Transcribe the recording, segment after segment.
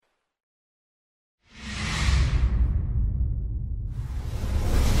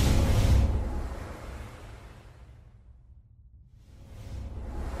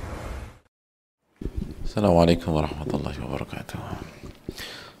Assalamualaikum warahmatullahi wabarakatuh.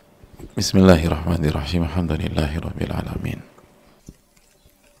 Bismillahirrahmanirrahim. Alhamdulillahi rabbil alamin.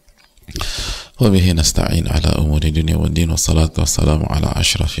 Wa bihi nasta'in ala umuri dunya wad din, wassalatu wassalamu ala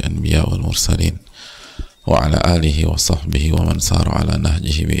asyrafil anbiya wal mursalin wa ala alihi wa sahbihi wa man sara ala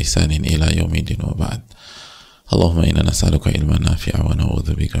nahjihi bi ihsanin ila yaumidin wa ba'd. Allahumma inna nas'aluka ilman nafi'a wa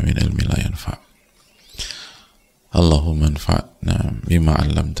na'udzubika min ilmin la yanfa'. Allahumma anfa'na bima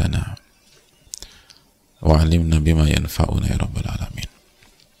 'allamtana wa'alimna bima yanfa'una ya rabbal alamin.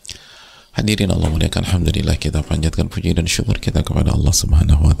 Hadirin Allah muliakan, alhamdulillah kita panjatkan puji dan syukur kita kepada Allah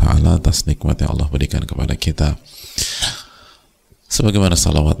Subhanahu wa taala atas nikmat yang Allah berikan kepada kita. Sebagaimana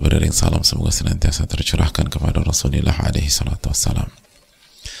salawat beriring salam semoga senantiasa tercurahkan kepada Rasulullah alaihi salatu wassalam.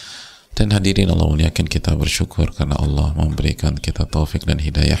 Dan hadirin Allah muliakan, kita bersyukur karena Allah memberikan kita taufik dan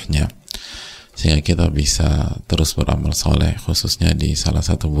hidayahnya sehingga kita bisa terus beramal soleh, khususnya di salah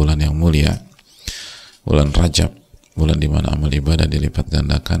satu bulan yang mulia, bulan Rajab, bulan di mana amal ibadah dilipat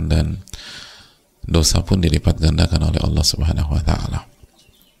gandakan dan dosa pun dilipat gandakan oleh Allah Subhanahu wa taala.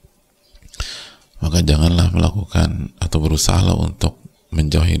 Maka janganlah melakukan atau berusahalah untuk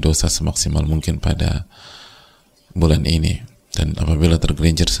menjauhi dosa semaksimal mungkin pada bulan ini, dan apabila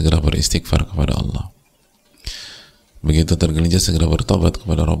tergelincir segera beristighfar kepada Allah. Begitu tergelincir segera bertobat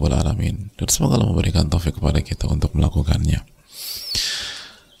kepada Rabbul Alamin, dan semoga Allah memberikan taufik kepada kita untuk melakukannya.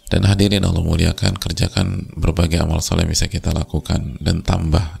 Dan hadirin Allah muliakan, kerjakan berbagai amal soleh yang bisa kita lakukan dan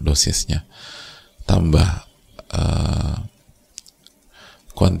tambah dosisnya, tambah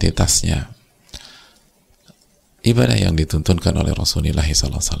kuantitasnya. Ibadah yang dituntunkan oleh Rasulullah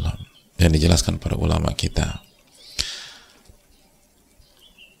SAW yang dijelaskan para ulama kita,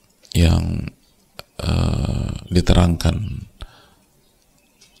 yang diterangkan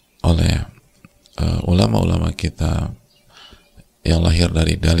oleh ulama-ulama kita yang lahir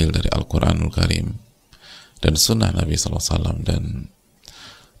dari dalil dari Al-Quranul Karim dan sunnah Nabi SAW dan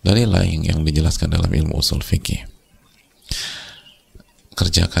dalil lain yang dijelaskan dalam ilmu usul fikih.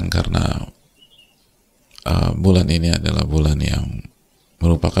 Kerjakan karena bulan ini adalah bulan yang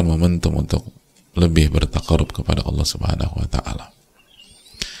merupakan momentum untuk lebih bertaqarrub kepada Allah Subhanahu wa taala.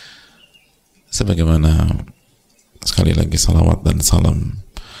 Sebagaimana sekali lagi salawat dan salam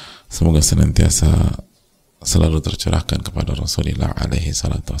semoga senantiasa selalu tercurahkan kepada Rasulullah alaihi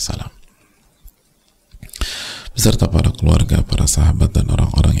salatu wassalam beserta para keluarga, para sahabat dan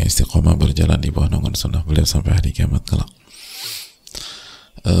orang-orang yang istiqomah berjalan di bawah naungan sunnah beliau sampai hari kiamat kelak.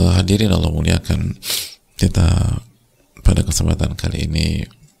 Hadirin Allah muliakan, kita pada kesempatan kali ini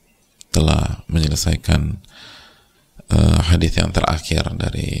telah menyelesaikan hadis yang terakhir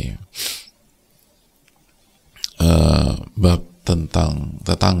dari bab tentang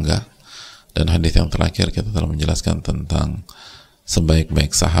tetangga. Dan hadis yang terakhir kita telah menjelaskan tentang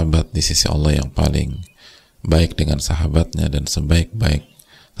sebaik-baik sahabat di sisi Allah yang paling baik dengan sahabatnya, dan sebaik-baik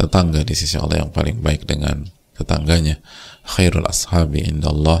tetangga di sisi Allah yang paling baik dengan tetangganya. Khairul ashabi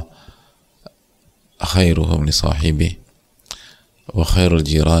indallah khairuhum li sahibi wa khairul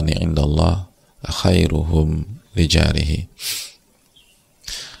jirani indallah khairuhum li jarihi.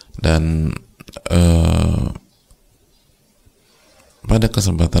 Dan pada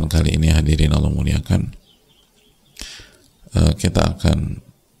kesempatan kali ini hadirin Allah muliakan, kita akan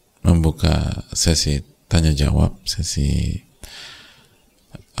membuka sesi tanya jawab, sesi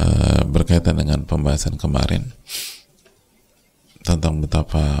berkaitan dengan pembahasan kemarin tentang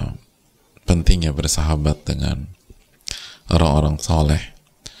betapa pentingnya bersahabat dengan orang-orang soleh,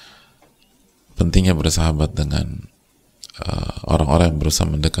 pentingnya bersahabat dengan orang-orang yang berusaha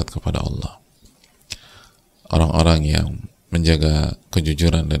mendekat kepada Allah, orang-orang yang menjaga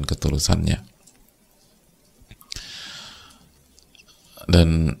kejujuran dan ketulusannya,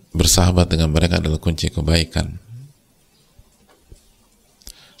 dan bersahabat dengan mereka adalah kunci kebaikan,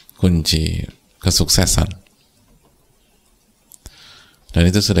 kunci kesuksesan. Dan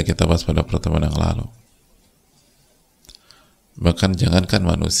itu sudah kita bahas pada pertemuan yang lalu. Bahkan jangankan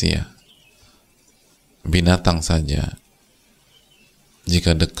manusia, binatang saja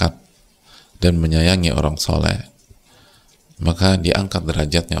jika dekat dan menyayangi orang soleh, maka diangkat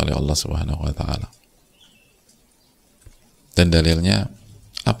derajatnya oleh Allah Subhanahu wa taala. Dan dalilnya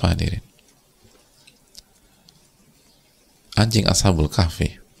apa hadirin? Anjing Ashabul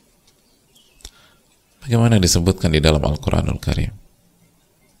Kahfi. Bagaimana disebutkan di dalam Al-Quranul Karim.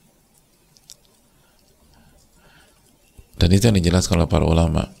 Dan itu yang dijelaskan oleh para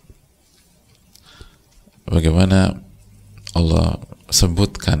ulama. Bagaimana Allah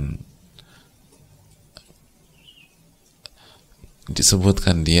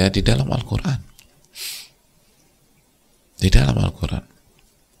disebutkan dia di dalam Al-Quran. Di dalam Al-Quran.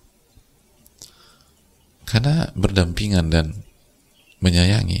 Karena berdampingan dan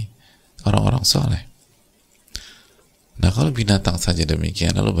menyayangi orang-orang soleh. Nah, kalau binatang saja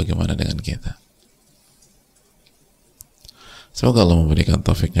demikian, lalu bagaimana dengan kita? Semoga Allah memberikan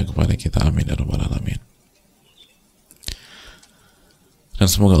taufiknya kepada kita. Amin ya rabbal alamin.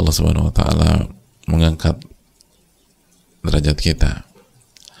 Dan semoga Allah Subhanahu wa taala mengangkat derajat kita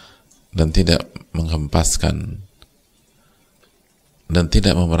dan tidak menghempaskan dan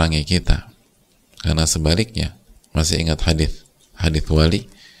tidak memerangi kita. Karena sebaliknya, masih ingat hadis wali,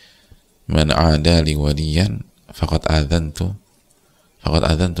 man adali waliyan faqad adzantu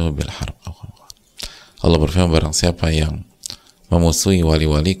bil harb. Allah berfirman, barang siapa yang memusuhi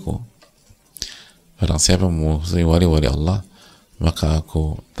wali-waliku, barang siapa memusuhi wali-wali Allah, maka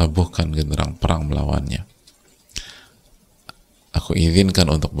aku tabuhkan genderang perang melawannya. Aku izinkan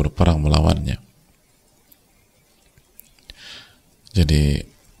untuk berperang melawannya.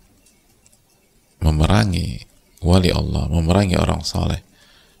 Jadi memerangi wali Allah, memerangi orang saleh,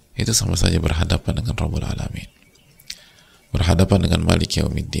 itu sama saja berhadapan dengan Rabbul Alamin, berhadapan dengan Malik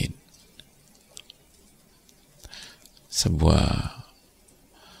Yaumiddin. Sebuah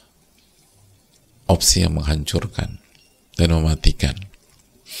opsi yang menghancurkan dan mematikan.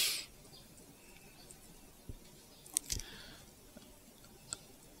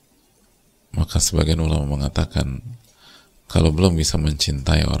 Maka sebagian ulama mengatakan, kalau belum bisa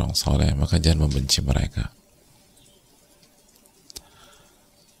mencintai orang soleh, maka jangan membenci mereka.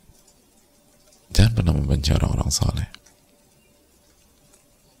 Jangan pernah membenci orang-orang soleh.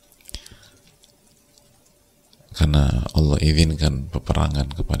 Karena Allah izinkan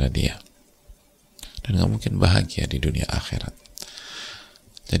peperangan kepada dia. Dan gak mungkin bahagia di dunia akhirat.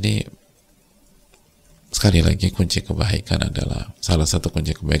 Jadi, sekali lagi, kunci kebaikan adalah, salah satu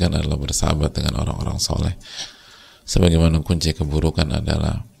kunci kebaikan adalah bersahabat dengan orang-orang soleh. Sebagaimana kunci keburukan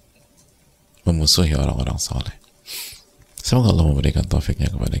adalah memusuhi orang-orang soleh. Semoga Allah memberikan taufiknya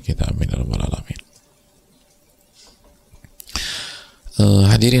kepada kita. Amin ya rabbal alamin.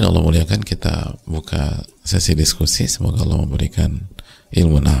 Hadirin Allah muliakan, kita buka sesi diskusi. Semoga Allah memberikan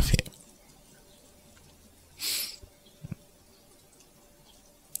ilmu nafi.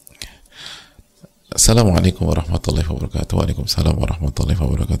 Assalamualaikum warahmatullahi wabarakatuh. Waalaikumsalam warahmatullahi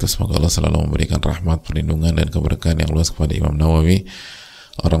wabarakatuh. Semoga Allah selalu memberikan rahmat, perlindungan, dan keberkahan yang luas kepada Imam Nawawi,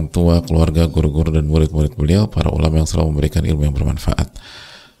 orang tua, keluarga, guru-guru, dan murid-murid beliau, para ulama yang selalu memberikan ilmu yang bermanfaat,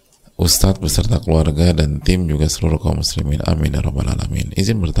 Ustadz beserta keluarga dan tim, juga seluruh kaum muslimin. Amin ya rabbal alamin.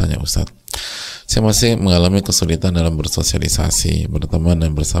 Izin bertanya Ustadz, saya masih mengalami kesulitan dalam bersosialisasi, berteman,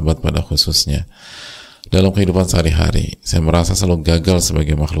 dan bersahabat pada khususnya. Dalam kehidupan sehari-hari, saya merasa selalu gagal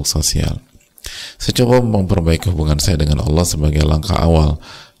sebagai makhluk sosial. Saya coba memperbaiki hubungan saya dengan Allah sebagai langkah awal,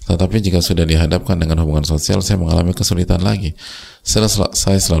 tetapi jika sudah dihadapkan dengan hubungan sosial, saya mengalami kesulitan lagi. Saya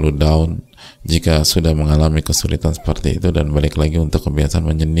selalu down jika sudah mengalami kesulitan seperti itu dan balik lagi untuk kebiasaan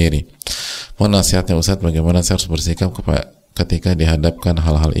menyendiri. Mohon nasihatnya Ustadz, bagaimana saya harus bersikap ketika dihadapkan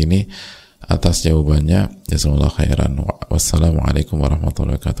hal-hal ini? Atas jawabannya, jazakallahu khairan. Wassalamualaikum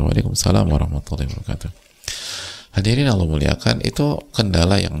warahmatullahi wabarakatuh. Waalaikumsalam warahmatullahi wabarakatuh. Hadirin Allah muliakan, itu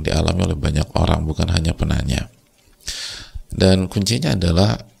kendala yang dialami oleh banyak orang, bukan hanya penanya. Dan kuncinya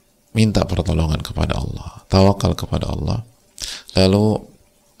adalah minta pertolongan kepada Allah, tawakal kepada Allah, lalu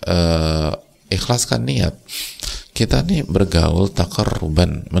ikhlaskan niat. Kita nih bergaul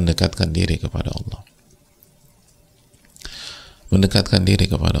taqarruban, mendekatkan diri kepada Allah, mendekatkan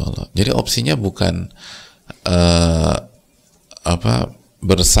diri kepada Allah. Jadi opsinya bukan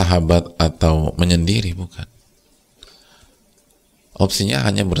bersahabat atau menyendiri, bukan. Opsinya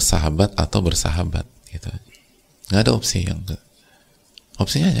hanya bersahabat atau bersahabat, gitu. Nggak ada opsi yang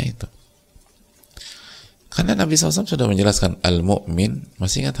opsinya hanya itu. Karena Nabi SAW sudah menjelaskan al-mu'min,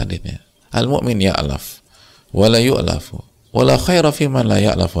 masih ingat hadisnya, al-mu'min ya'laf wa la yu'lafu wa la khaira fi man la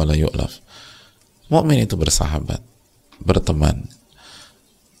ya'laf wa la yu'laf. Mu'min itu bersahabat, berteman,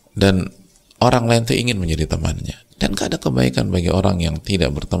 dan orang lain itu ingin menjadi temannya, dan gak ada kebaikan bagi orang yang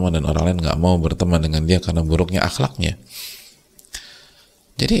tidak berteman dan orang lain gak mau berteman dengan dia karena buruknya akhlaknya.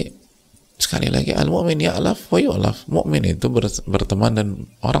 Jadi sekali lagi, al-mu'min ya'laf wa yu'laf. Mu'min itu berteman dan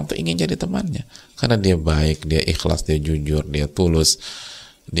orang tuh ingin jadi temannya karena dia baik, dia ikhlas, dia jujur, dia tulus,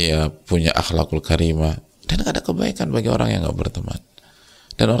 dia punya akhlakul karimah, dan gak ada kebaikan bagi orang yang gak berteman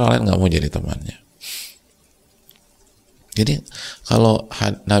dan orang lain gak mau jadi temannya. Jadi kalau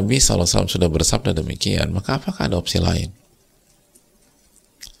Nabi SAW sudah bersabda demikian, maka apakah ada opsi lain?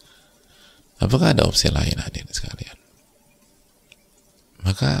 Apakah ada opsi lain, hadirin sekalian?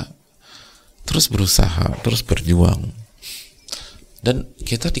 Maka terus berusaha, terus berjuang, Dan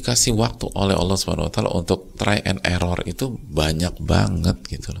kita dikasih waktu oleh Allah Subhanahu wa taala untuk try and error itu banyak banget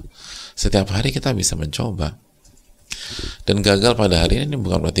gitu loh. Setiap hari kita bisa mencoba. Dan gagal pada hari ini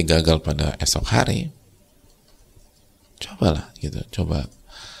bukan berarti gagal pada esok hari. Cobalah gitu, coba.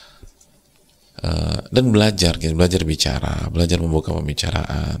 Dan belajar gitu, belajar bicara, belajar membuka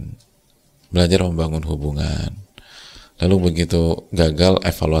pembicaraan, belajar membangun hubungan. Lalu begitu gagal,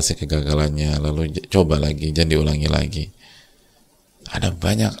 evaluasi kegagalannya, lalu coba lagi, jangan diulangi lagi. Ada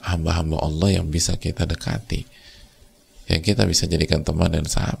banyak hamba-hamba Allah yang bisa kita dekati, yang kita bisa jadikan teman dan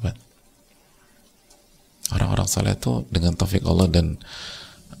sahabat. Orang-orang saleh itu dengan taufik Allah dan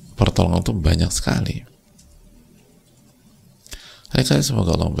pertolongan itu banyak sekali. Hari-hari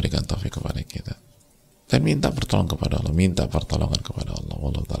semoga Allah memberikan taufik kepada kita. Dan minta pertolongan kepada Allah, minta pertolongan kepada Allah.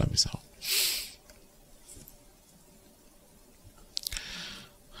 Wallahu ta'ala bisa.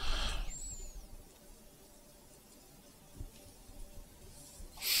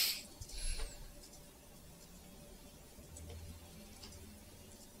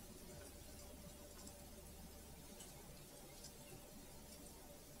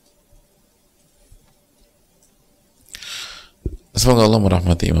 Semoga Allah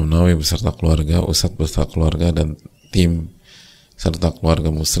merahmati Imam Nawawi beserta keluarga, Ustadz beserta keluarga, dan tim serta keluarga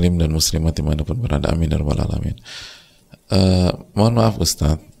muslim dan muslimat dimanapun berada. Amin ya rabbal alamin. Mohon maaf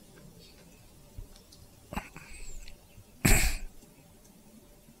Ustadz,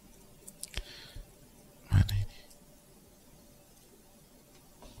 mana ini?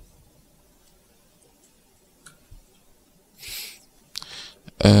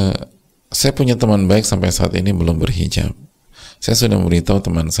 Saya punya teman baik sampai saat ini belum berhijab. Saya sudah memberitahu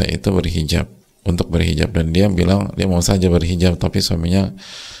teman saya itu untuk berhijab, dan dia bilang dia mau saja berhijab, tapi suaminya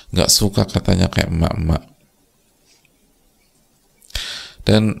nggak suka, katanya kayak emak-emak.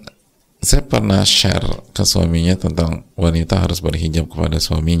 Dan saya pernah share ke suaminya tentang wanita harus berhijab kepada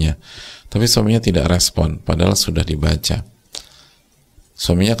suaminya, tapi suaminya tidak respon, padahal sudah dibaca.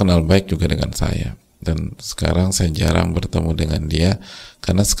 Suaminya kenal baik juga dengan saya, dan sekarang saya jarang bertemu dengan dia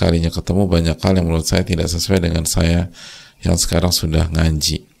karena sekalinya ketemu banyak hal yang menurut saya tidak sesuai dengan saya yang sekarang sudah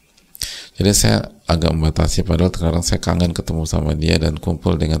ngaji. Jadi saya agak membatasi, padahal sekarang saya kangen ketemu sama dia dan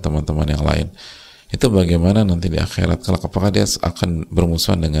kumpul dengan teman-teman yang lain. Itu bagaimana nanti di akhirat, kalau apakah dia akan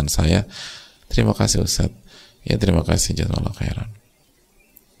bermusuhan dengan saya? Terima kasih Ustadz. Ya terima kasih, jazakallahu khairan.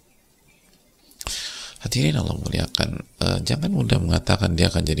 Hadirin Allah muliakan, jangan mudah mengatakan dia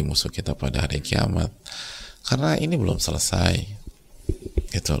akan jadi musuh kita pada hari kiamat, karena ini belum selesai.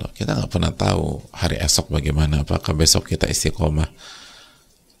 Gitu loh, kita nggak pernah tahu hari esok bagaimana, apakah besok kita istiqomah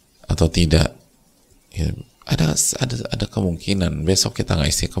atau tidak. Ya, ada kemungkinan besok kita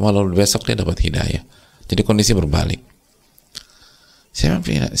nggak istiqomah, lalu besok dia dapat hidayah, jadi kondisi berbalik. Siapa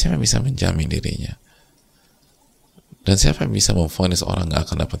yang bisa menjamin dirinya, dan siapa yang bisa memvonis orang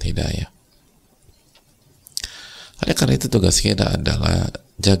nggak akan dapat hidayah? Oleh karena itu tugas kita adalah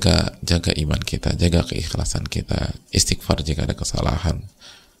jaga iman kita, jaga keikhlasan kita, istighfar jika ada kesalahan,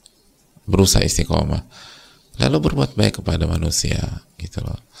 berusaha istiqomah, lalu berbuat baik kepada manusia, gitu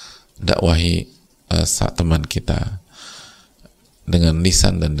loh. Dakwahi teman kita dengan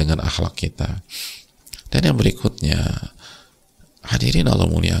lisan dan dengan akhlak kita. Dan yang berikutnya, hadirin Allah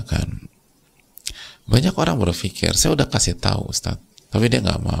muliakan, banyak orang berpikir saya udah kasih tahu Ustadz, tapi dia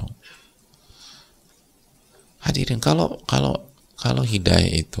nggak mau. Hadirin, kalau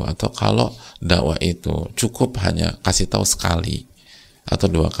hidayah itu atau kalau dakwah itu cukup hanya kasih tahu sekali atau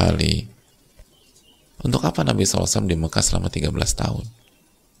 2 kali, untuk apa Nabi SAW di Mekah selama 13 tahun?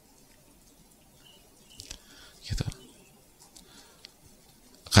 Gitu.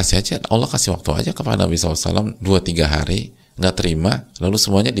 Kasih aja, Allah kasih waktu aja kepada Nabi SAW 2-3 hari, nggak terima, lalu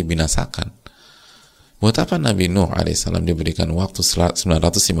semuanya dibinasakan. Buat apa Nabi Nuh alaihissalam diberikan waktu 950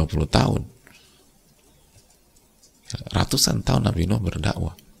 tahun? Ratusan tahun Nabi Nuh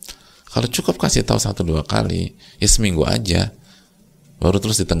berdakwah. Kalau cukup kasih tahu 1-2 kali, ya seminggu aja, baru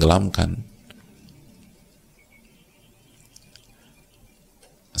terus ditenggelamkan.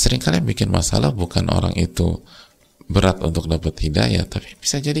 Seringkali yang bikin masalah bukan orang itu berat untuk dapat hidayah, tapi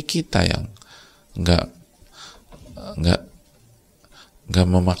bisa jadi kita yang nggak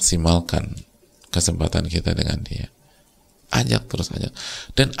memaksimalkan kesempatan kita dengan dia. Ajak terus, ajak.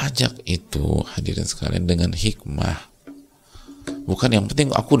 Dan ajak itu, hadirin sekalian, dengan hikmah. Bukan yang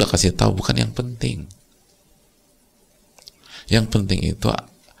penting aku udah kasih tahu, bukan yang penting. Yang penting itu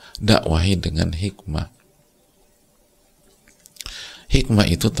dakwahi dengan hikmah. Hikmah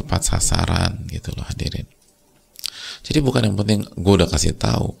itu tepat sasaran, gitu loh hadirin. Jadi bukan yang penting gue udah kasih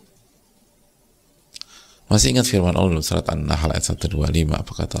tahu. Masih ingat firman Allah dalam surat An-Nahl ayat 125,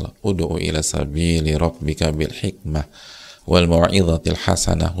 apa kata Allah? Ud'u ila sabili rabbika bil hikmah wal mau'izatil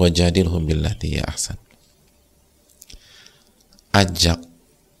hasanah wajadilhum billati hiya ahsan. Ajak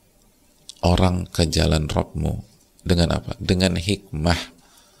orang ke jalan Rabbmu dengan apa? Dengan hikmah,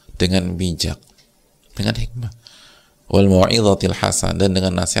 dengan bijak, dengan hikmah. Wal mau'izatil hasanah, dan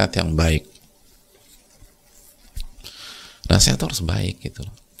dengan nasihat yang baik. Nasihat harus baik gitu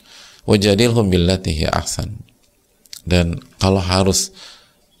loh. Wajadilhum billati hiya ahsan. Dan kalau harus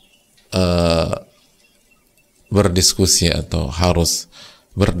berdiskusi atau harus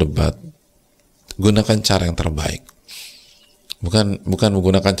berdebat, gunakan cara yang terbaik. Bukan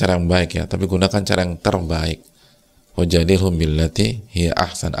menggunakan cara yang baik ya, tapi gunakan cara yang terbaik. Wajadilhum billati hiya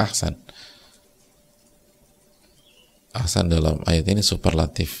ahsan. Ahsan dalam ayat ini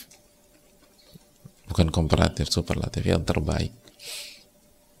superlatif, bukan komparatif, superlatif, yang terbaik.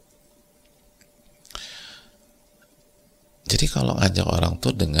 Jadi kalau ajak orang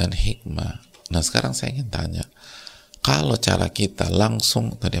tuh dengan hikmah. Nah sekarang saya ingin tanya, kalau cara kita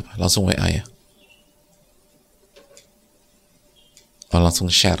langsung WA ya,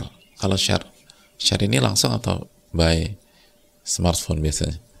 langsung share. Kalau share ini langsung atau by smartphone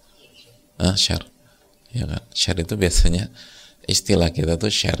biasanya? Share, ya kan? Share itu biasanya istilah kita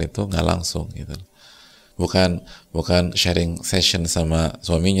tuh share itu nggak langsung gitu. Bukan sharing session sama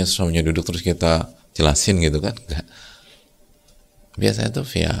suaminya duduk terus kita jelasin gitu kan? Enggak. Biasanya tuh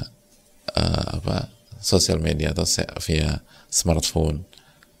via sosial media atau via smartphone.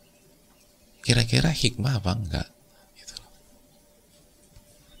 Kira-kira hikmah apa enggak?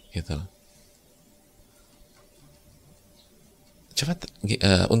 Gitu loh. Coba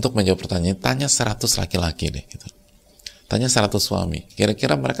untuk menjawab pertanyaan, tanya 100 laki-laki deh gitu. Tanya 100 suami,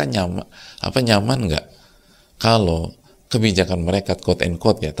 kira-kira mereka nyaman nggak kalau kebijakan mereka quote and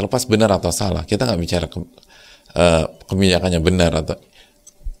quote ya, terlepas benar atau salah, kita nggak bicara kebijakannya benar atau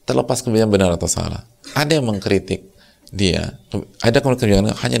terlepas kebijakan benar atau salah. Ada yang mengkritik dia, ada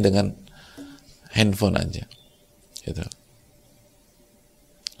kebijakan hanya dengan handphone aja gitu.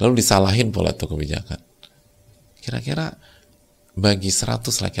 Lalu disalahin pola itu kebijakan. Kira-kira bagi 100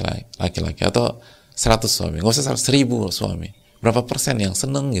 laki-laki atau 100 suami, nggak usah 1000 suami, berapa persen yang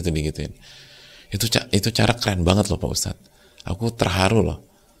seneng gitu digituin? Itu cara keren banget loh Pak Ustadz. Aku terharu loh.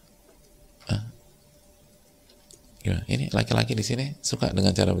 Gimana? Ini laki-laki di sini suka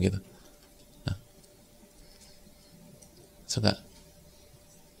dengan cara begitu? Suka?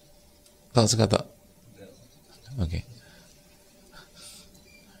 Tahu suka tak? Oke.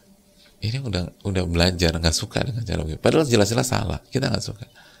 Ini udah belajar nggak suka dengan cara begitu. Padahal jelas-jelas salah. Kita nggak suka.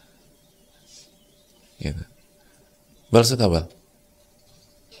 Gitu. Bal suka Bal?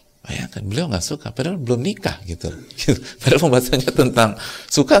 Bayangkan, beliau nggak suka. Padahal belum nikah gitu. Padahal pembahasannya tentang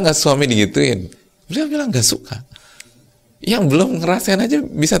suka nggak suami digituin. Beliau bilang nggak suka. Yang belum ngerasain aja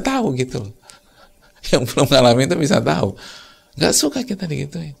bisa tahu gitu. Yang belum ngalamin itu bisa tahu. Nggak suka kita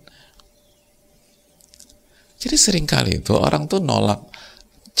digituin. Jadi seringkali itu orang tuh nolak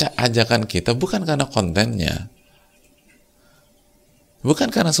ajakan kita bukan karena kontennya,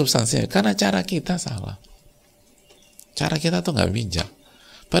 bukan karena substansinya, karena cara kita salah. Cara kita tuh nggak bijak.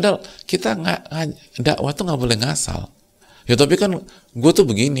 Padahal kita dakwah tuh nggak boleh ngasal. Ya tapi kan gue tuh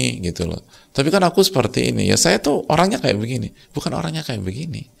begini gitu loh. Tapi kan aku seperti ini. Ya saya tuh orangnya kayak begini. Bukan orangnya kayak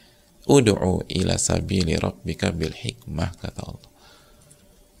begini. Ud'u ila sabili rabbika bil hikmah, kata Allah.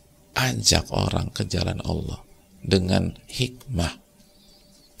 Ajak orang ke jalan Allah dengan hikmah,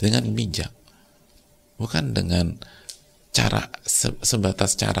 dengan bijak, bukan dengan cara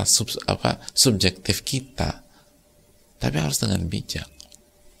sebatas cara subjektif kita, tapi harus dengan bijak.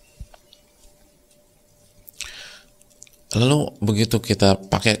 Lalu begitu kita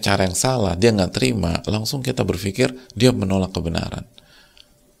pakai cara yang salah, dia nggak terima, langsung kita berpikir dia menolak kebenaran,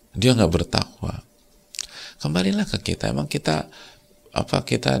 dia nggak bertakwa. Kembalilah ke kita, emang kita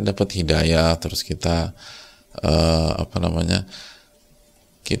dapat hidayah, terus kita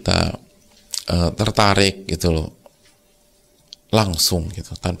kita tertarik gitu loh, langsung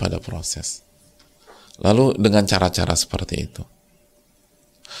gitu tanpa ada proses. Lalu dengan cara-cara seperti itu,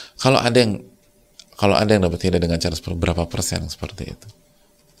 kalau ada yang dapat hidayah dengan cara berapa persen seperti itu?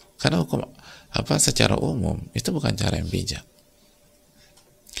 Karena hukum secara umum itu bukan cara yang bijak.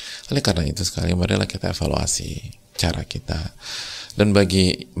 Oleh karena itu sekali marilah kita evaluasi cara kita. Dan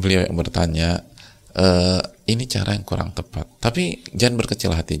bagi beliau yang bertanya, ini cara yang kurang tepat. Tapi jangan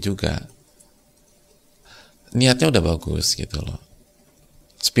berkecil hati juga. Niatnya udah bagus gitu loh.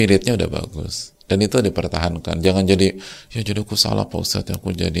 Spiritnya udah bagus. Dan itu dipertahankan. Jangan jadi aku salah Pak Ustadz,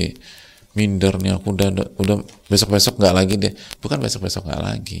 aku jadi minder nih, aku udah besok-besok nggak lagi deh. Bukan besok-besok nggak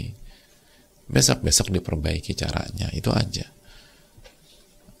lagi. Besok-besok diperbaiki caranya. Itu aja.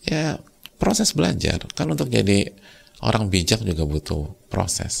 Ya, proses belajar. Kan untuk jadi Orang bijak juga butuh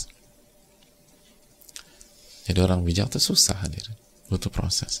proses. Jadi orang bijak itu susah hadirin, butuh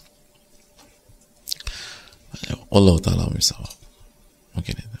proses. Allah Ta'ala misal.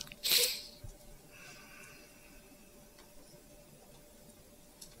 Mungkin itu.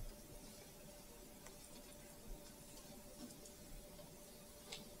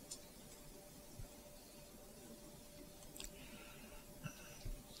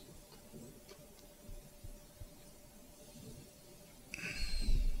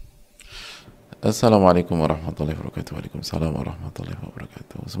 Assalamualaikum warahmatullahi wabarakatuh. Waalaikumsalam warahmatullahi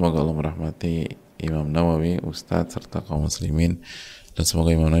wabarakatuh. Semoga Allah merahmati Imam Nawawi, Ustadz, serta kaum muslimin, dan semoga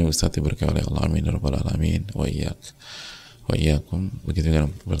Imam Nawawi Ustadz diberkahi oleh Allah, amin ya rabbal alamin, wa iyyakum. Begitu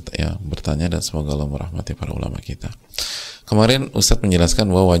kan bertanya, dan semoga Allah merahmati para ulama kita. Kemarin Ustadz menjelaskan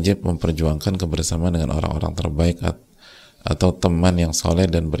bahwa wajib memperjuangkan kebersamaan dengan orang-orang terbaik atau teman yang soleh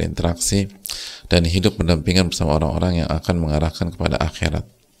dan berinteraksi dan hidup berdampingan bersama orang-orang yang akan mengarahkan kepada akhirat.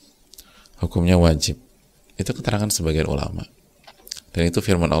 Hukumnya wajib. Itu keterangan sebagian ulama. Dan itu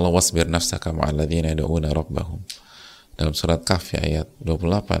firman Allah, wasbir nafsaka ma'al ladzina yad'una rabbahum, dalam surat Kahf ayat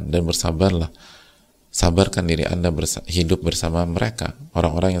 28, dan bersabarlah, sabarkan diri Anda hidup bersama mereka,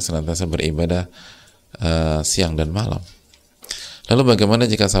 orang-orang yang senantiasa beribadah siang dan malam. Lalu bagaimana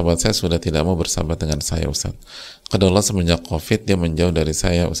jika sahabat saya sudah tidak mau bersahabat dengan saya, Ustaz? Kata Allah, semenjak COVID dia menjauh dari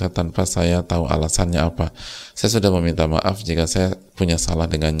saya, Ustaz, tanpa saya tahu alasannya apa. Saya sudah meminta maaf jika saya punya salah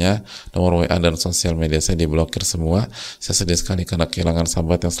dengannya. Nomor WA dan sosial media saya diblokir semua. Saya sedih sekali karena kehilangan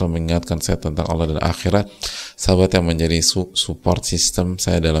sahabat yang selalu mengingatkan saya tentang Allah dan akhirat. Sahabat yang menjadi support system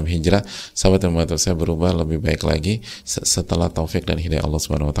saya dalam hijrah. Sahabat yang membantu saya berubah lebih baik lagi setelah taufik dan hidayah Allah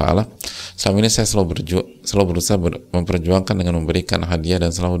Subhanahu wa taala. Selama ini saya selalu berusaha memperjuangkan dengan memberikan hadiah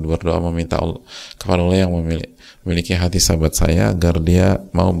dan selalu berdoa meminta Allah, kepada Allah yang memiliki hati sahabat saya agar dia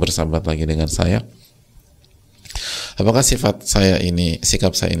mau bersahabat lagi dengan saya. Apakah sikap saya ini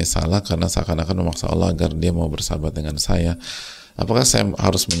salah karena seakan-akan memaksa Allah agar dia mau bersahabat dengan saya? Apakah saya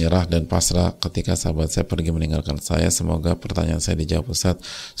harus menyerah dan pasrah ketika sahabat saya pergi meninggalkan saya? Semoga pertanyaan saya dijawab, Ustaz.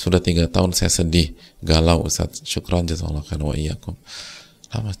 Sudah 3 tahun saya sedih, galau, Ustaz. Syukran jazakallahu khairan wa iyyakum.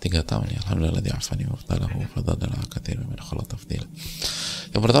 Lama 3 tahun ya. Alhamdulillah di'afani wa fadalahu fadadana katsiran min khalaq tafdil.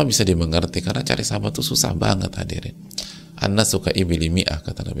 Yang pertama bisa dimengerti karena cari sahabat itu susah banget hadirin. An-nasu ka ibli mi'ah,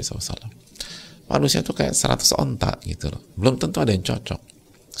 kata Nabi SAW. Manusia tuh kayak 100 onta gitu loh. Belum tentu ada yang cocok.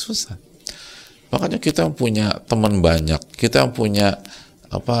 Susah. Makanya kita yang punya teman banyak, kita yang punya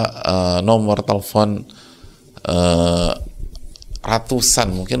nomor telepon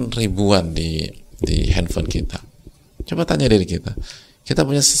ratusan, mungkin ribuan di handphone kita. Coba tanya diri kita. Kita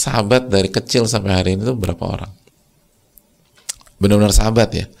punya sahabat dari kecil sampai hari ini tuh berapa orang? Benar-benar sahabat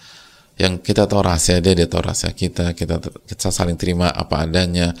ya. Yang kita tahu rahasia dia tahu rahasia kita saling terima apa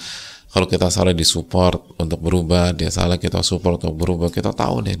adanya. Kalau kita salah disupport untuk berubah, dia salah kita support untuk berubah, kita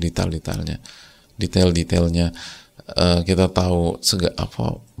tahu deh detailnya, kita tahu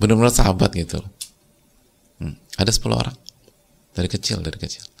benar-benar sahabat gitu. Ada 10 orang dari kecil.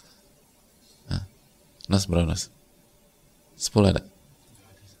 Nah, Nas berapa Nas? 10 ada?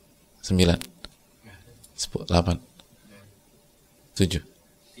 9? 10, 8? 7?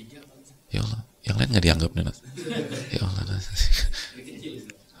 Ya Allah, yang lain nggak dianggap nih Nas. Ya Allah Nas.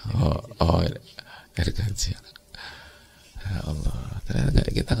 Oh, dari kecil. Ya Allah, ternyata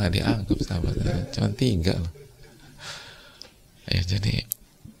kita nggak dianggap sahabat, cuma 3 loh. Ya jadi,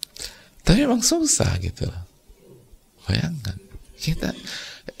 tapi emang susah gitu loh. Bayangkan, kita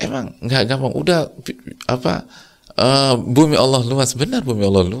emang nggak gampang. Udah bumi Allah luas, benar bumi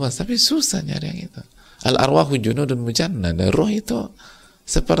Allah luas, tapi susah nyari yang itu. Al arwahu junudun mujannada. Roh itu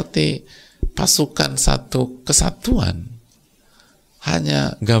seperti pasukan satu kesatuan.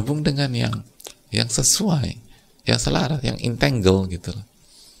 Hanya gabung dengan yang sesuai, yang selaras, yang entangle gitu loh.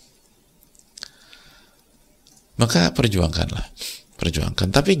 Maka perjuangkan,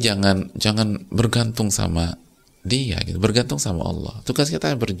 tapi jangan bergantung sama dia gitu, bergantung sama Allah. Tugas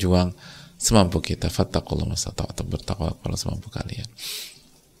kita berjuang semampu kita. Fattaqullaha mastata'tum, bertakwa kepada semampu kalian.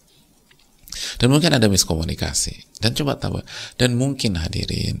 Dan mungkin ada miskomunikasi, dan coba tahu, dan mungkin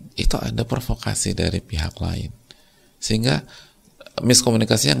hadirin itu ada provokasi dari pihak lain, sehingga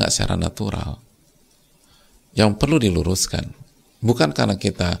miskomunikasinya nggak secara natural. Yang perlu diluruskan bukan karena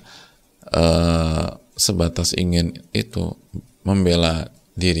kita sebatas ingin itu membela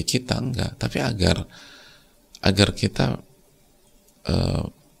diri kita, enggak, tapi agar kita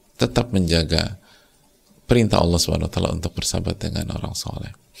tetap menjaga perintah Allah SWT untuk bersahabat dengan orang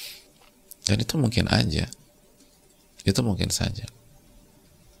soleh. Dan itu mungkin saja.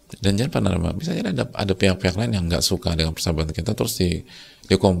 Dan jangan pernah, bisa jadi ada pihak-pihak lain yang nggak suka dengan persahabatan kita, terus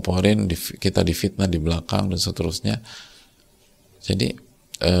dikomporin, kita difitnah di belakang dan seterusnya. Jadi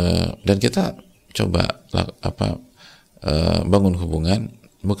dan kita coba bangun hubungan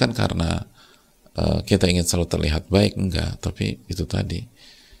bukan karena kita ingin selalu terlihat baik, enggak, tapi itu tadi,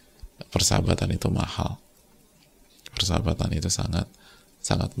 persahabatan itu mahal. Persahabatan itu sangat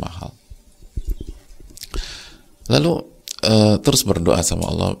sangat mahal. Lalu terus berdoa sama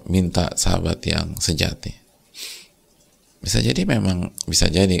Allah, minta sahabat yang sejati. Bisa jadi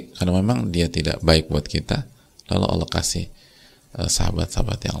karena memang dia tidak baik buat kita, lalu Allah kasih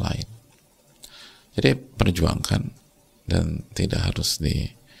sahabat-sahabat yang lain. Jadi perjuangkan dan tidak harus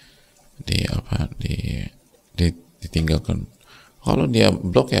ditinggalkan. Kalau dia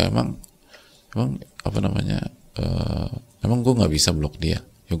blok ya emang gue nggak bisa blok dia,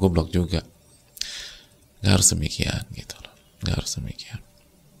 ya gue blok juga. Nggak harus demikian gitu loh, nggak harus demikian.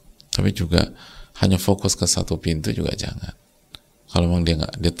 Tapi juga hanya fokus ke satu pintu juga jangan. Kalau memang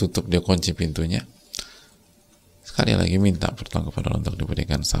dia tutup, dia kunci pintunya, sekali lagi minta pertolongan kepada Allah untuk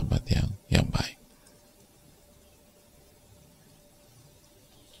diberikan sahabat yang baik.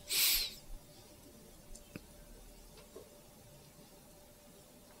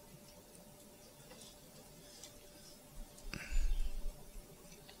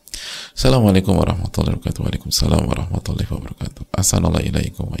 Assalamualaikum warahmatullahi wabarakatuh. Waalaikumsalam warahmatullahi wabarakatuh.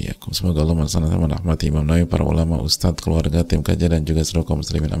 Assalamualaikum wa iyyakum. Semoga Allah senantiasa merahmati Imam Nawawi, para ulama, ustadz, keluarga, tim kajian, dan juga seluruh kaum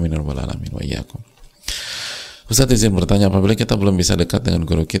muslimin. Amin ya rabbal alamin wa iyyakum. Ustadz izin bertanya, apabila kita belum bisa dekat dengan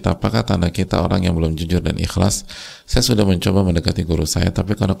guru kita, apakah tanda kita orang yang belum jujur dan ikhlas? Saya sudah mencoba mendekati guru saya,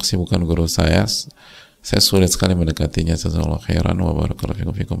 tapi karena kesibukan guru saya sulit sekali mendekatinya. Jazakallahu khairan wa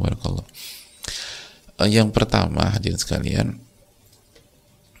barakallahu fikum barakallah. Yang pertama, hadirin sekalian,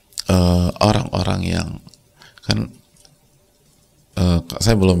 orang-orang yang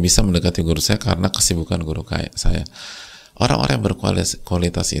saya belum bisa mendekati guru saya karena kesibukan guru saya. Orang-orang yang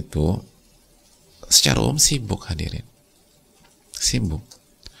berkualitas itu secara umum sibuk, hadirin, sibuk.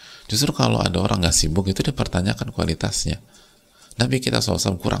 Justru kalau ada orang nggak sibuk itu dipertanyakan kualitasnya. Nabi kita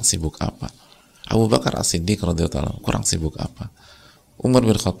SAW kurang sibuk apa? Abu Bakar As-Siddiq radhiyallahu kurang sibuk apa? Umar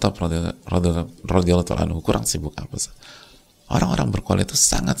bin Khattab radhiyallahu anhu kurang sibuk apa? Orang-orang berkualitas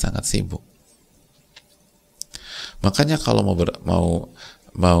sangat-sangat sibuk. Makanya kalau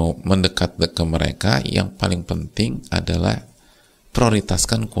mau mendekat ke mereka, yang paling penting adalah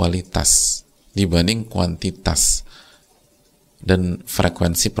prioritaskan kualitas dibanding kuantitas dan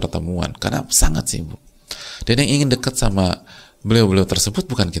frekuensi pertemuan, karena sangat sibuk. Dan yang ingin dekat sama beliau-beliau tersebut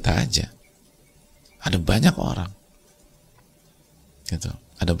bukan kita aja, ada banyak orang, gitu.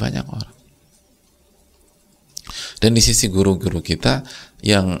 Ada banyak orang. Dan di sisi guru-guru kita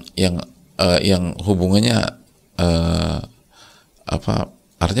yang hubungannya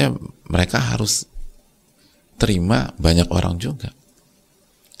artinya mereka harus terima banyak orang juga,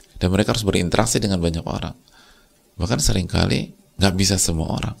 dan mereka harus berinteraksi dengan banyak orang. Bahkan seringkali nggak bisa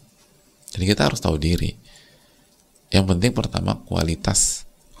semua orang. Jadi kita harus tahu diri. Yang penting pertama, kualitas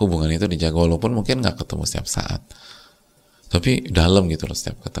hubungan itu dijaga, walaupun mungkin nggak ketemu setiap saat, tapi dalam gitu loh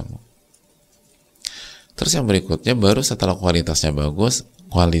setiap ketemu. Terus yang berikutnya, baru setelah kualitasnya bagus,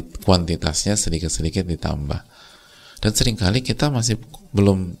 kuantitasnya sedikit-sedikit ditambah. Dan seringkali kita masih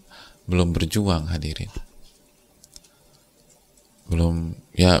belum berjuang, hadirin. Belum,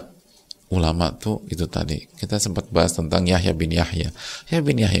 ya ulama tuh itu tadi. Kita sempat bahas tentang Yahya bin Yahya. Yahya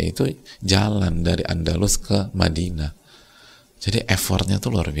bin Yahya itu jalan dari Andalus ke Madinah. Jadi effortnya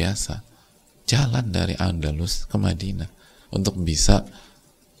tuh luar biasa. Jalan dari Andalus ke Madinah untuk bisa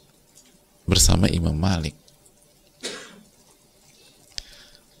bersama Imam Malik.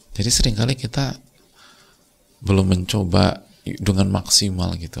 Jadi seringkali kita belum mencoba dengan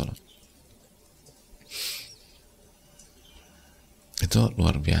maksimal gitu loh. Itu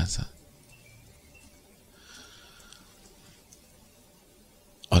luar biasa.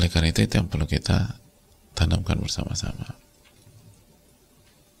 Oleh karena itu yang perlu kita tanamkan bersama-sama.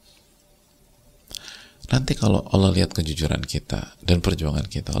 Nanti kalau Allah lihat kejujuran kita dan perjuangan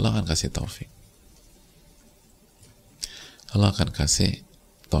kita, Allah akan kasih taufik. Allah akan kasih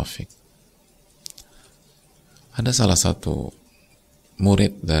taufik. Ada salah satu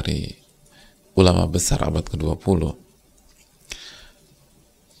murid dari ulama besar abad ke-20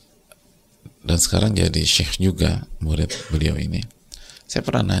 dan sekarang jadi syekh juga, murid beliau ini. Saya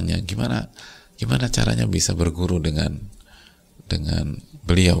pernah nanya, gimana caranya bisa berguru dengan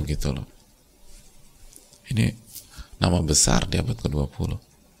beliau gitu loh. Ini nama besar di abad ke-20.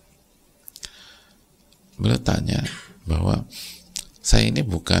 Beliau tanya bahwa saya ini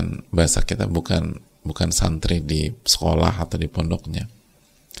bahasa kita bukan santri di sekolah atau di pondoknya.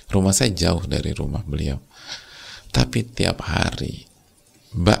 Rumah saya jauh dari rumah beliau. Tapi tiap hari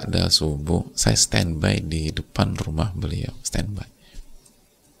ba'da subuh saya standby di depan rumah beliau, standby.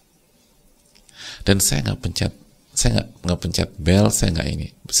 Dan saya nggak pencet bel, saya nggak ini.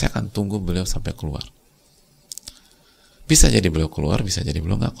 Saya akan tunggu beliau sampai keluar. Bisa jadi beliau keluar, bisa jadi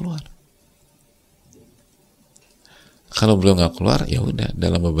beliau nggak keluar. Kalau beliau nggak keluar, ya udah,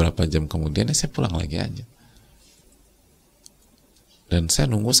 dalam beberapa jam kemudian saya pulang lagi aja. Dan saya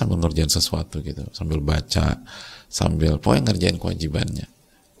nunggu sambil ngerjain sesuatu gitu, sambil baca, sambil pokoknya ngerjain kewajibannya.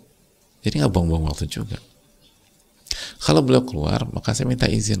 Jadi nggak buang-buang waktu juga. Kalau beliau keluar, maka saya minta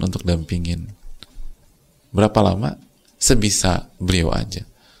izin untuk dampingin. Berapa lama? Sebisa beliau aja.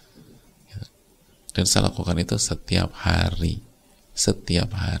 Dan saya lakukan itu setiap hari.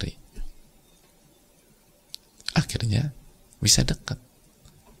 Setiap hari. Akhirnya bisa dekat.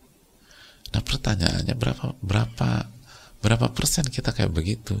 Nah pertanyaannya berapa persen kita kayak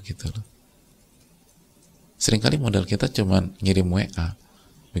begitu gitu loh. Seringkali modal kita cuman ngirim WA,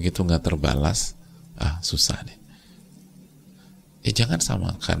 begitu nggak terbalas, susah deh. Jangan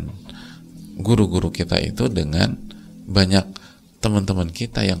samakan guru-guru kita itu dengan banyak teman-teman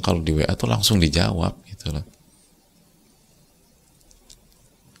kita yang kalau di WA tuh langsung dijawab gitu loh.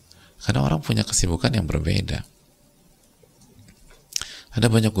 Karena orang punya kesibukan yang berbeda. Ada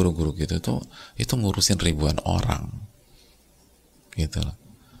banyak guru-guru gitu tuh itu ngurusin ribuan orang gitu loh.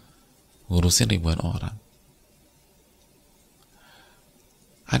 Ngurusin ribuan orang.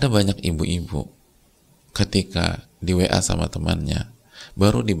 Ada banyak ibu-ibu ketika di WA sama temannya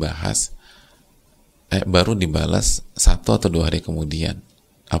baru dibalas 1 atau 2 hari kemudian,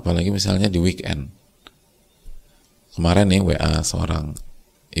 apalagi misalnya di weekend. Kemarin nih WA seorang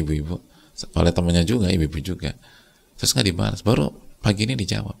ibu-ibu oleh temannya juga, ibu-ibu juga, terus nggak dibalas, baru pagi ini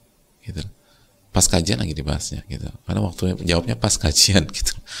dijawab gitu. Pas kajian lagi dibahasnya gitu, karena waktunya jawabnya pas kajian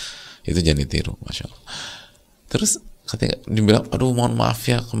gitu. Itu jangan ditiru, masya Allah. Terus ketika dibilang, aduh mohon maaf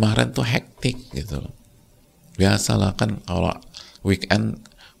ya kemarin tuh hektik gitu loh. Biasalah kan kalau weekend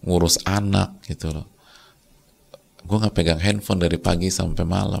ngurus anak gitu loh. Gue nggak pegang handphone dari pagi sampai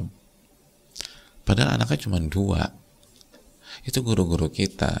malam. Padahal anaknya cuma 2. Itu guru-guru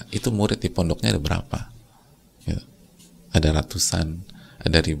kita, itu murid di pondoknya ada berapa? Gitu. Ada ratusan,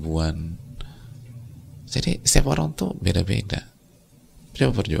 ada ribuan. Jadi setiap orang tuh beda-beda.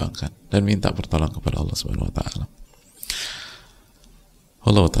 Coba perjuangkan dan minta pertolongan kepada Allah Subhanahu wa taala.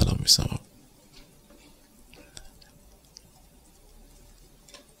 Allah taala bisawab.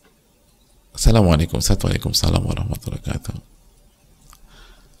 Assalamualaikum warahmatullahi wabarakatuh.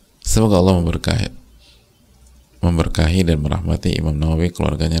 Semoga Allah memberkahi dan merahmati Imam Nawawi,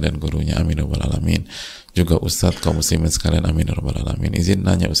 keluarganya dan gurunya, amin ya rabbal alamin. Juga Ustadz, kaum muslimin sekalian, amin ya rabbal alamin. Izin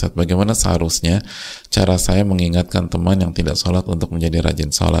nanya Ustadz, bagaimana seharusnya cara saya mengingatkan teman yang tidak sholat untuk menjadi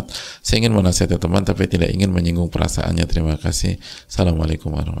rajin sholat? Saya ingin menasihati teman tapi tidak ingin menyinggung perasaannya. Terima kasih. Assalamualaikum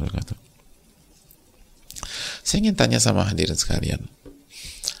warahmatullahi wabarakatuh. Saya ingin tanya sama hadirin sekalian,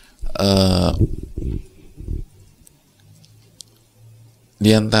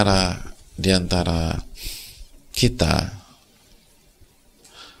 di antara kita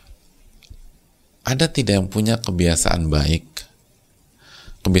ada tidak yang punya kebiasaan baik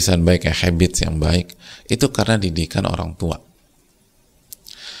kayak habits yang baik itu karena didikan orang tua,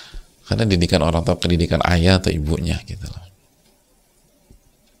 pendidikan ayah atau ibunya gitu loh.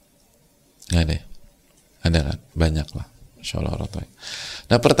 Nggak ada, ada kan? Banyak lah, insya Allah orang tua.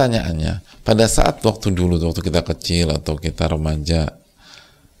 Nah pertanyaannya, pada saat waktu kita kecil atau kita remaja,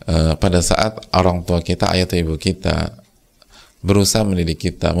 pada saat orang tua kita, ayah atau ibu kita berusaha mendidik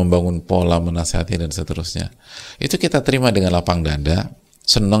kita, membangun pola, menasihati dan seterusnya, itu kita terima dengan lapang dada,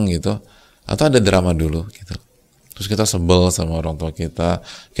 seneng gitu, atau ada drama dulu gitu, terus kita sebel sama orang tua kita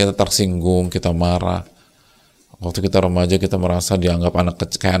tersinggung, kita marah. Waktu kita remaja kita merasa dianggap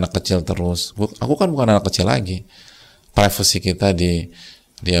kayak anak kecil terus. Aku kan bukan anak kecil lagi. Privasi kita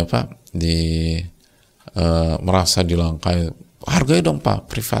merasa dilangkai. Hargai dong pak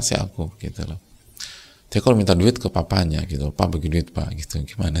privasi aku gitu loh. Jadi kalau minta duit ke papanya gitu, pak bagi duit pak gitu,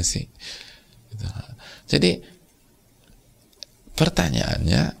 gimana sih gitu. Jadi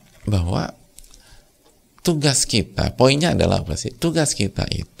pertanyaannya bahwa tugas kita, poinnya adalah apa sih? Tugas kita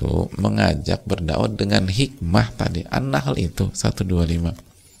itu mengajak berdakwah dengan hikmah tadi, An-Nahl itu 125.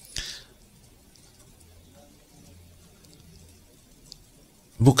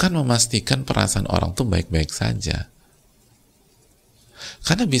 Bukan memastikan perasaan orang tuh baik-baik saja.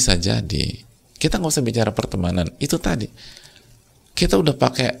 Karena bisa jadi kita nggak usah bicara pertemanan, itu tadi kita udah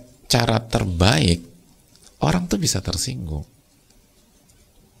pakai cara terbaik, orang tuh bisa tersinggung.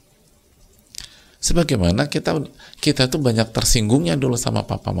 Sebagaimana kita tuh banyak tersinggungnya dulu sama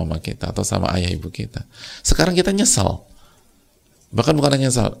papa mama kita atau sama ayah ibu kita. Sekarang kita nyesal. Bahkan bukan hanya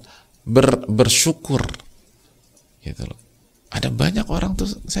nyesal, bersyukur. Gitu loh. Ada banyak orang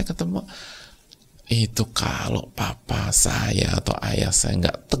tuh saya ketemu, itu kalau papa saya atau ayah saya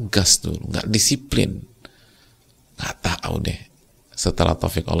nggak tegas dulu, nggak disiplin, nggak tahu deh setelah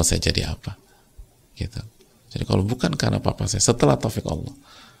taufik Allah saya jadi apa. Gitu. Jadi kalau bukan karena papa saya, setelah taufik Allah,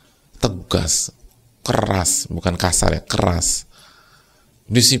 tegas, keras, bukan kasar ya, keras,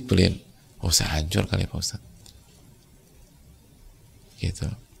 disiplin, oh saya hancur kali ya Pak Ustadz.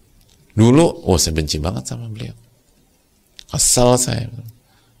 Gitu. Dulu, oh saya benci banget sama beliau, kesel saya.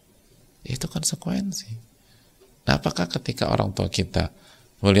 Itu konsekuensi. Nah, apakah ketika orang tua kita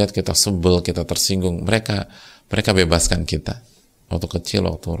melihat kita sebel, kita tersinggung, mereka bebaskan kita waktu kecil,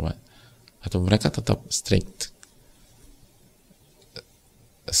 waktu rumah, atau mereka tetap strict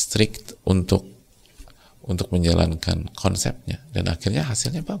untuk menjalankan konsepnya, dan akhirnya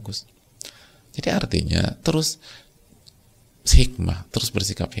hasilnya bagus. Jadi artinya terus hikmah, terus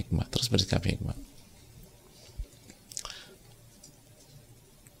bersikap hikmah.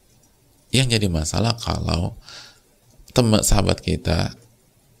 Yang jadi masalah kalau sahabat kita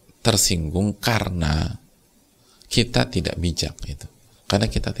tersinggung karena kita tidak bijak, itu karena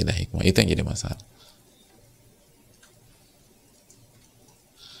kita tidak hikmah, itu yang jadi masalah.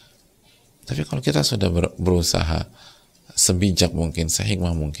 Tapi kalau kita sudah berusaha sebijak mungkin,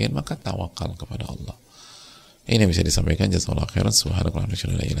 sehikmah mungkin, maka tawakal kepada Allah. Ini bisa disampaikan. Jazakallahu khairan. Subhanakallahumma wa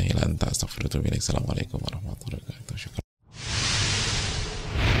bihamdika, la ilaha illa anta, astaghfiruka wa atubu ilaik. Assalamualaikum warahmatullahi wabarakatuh.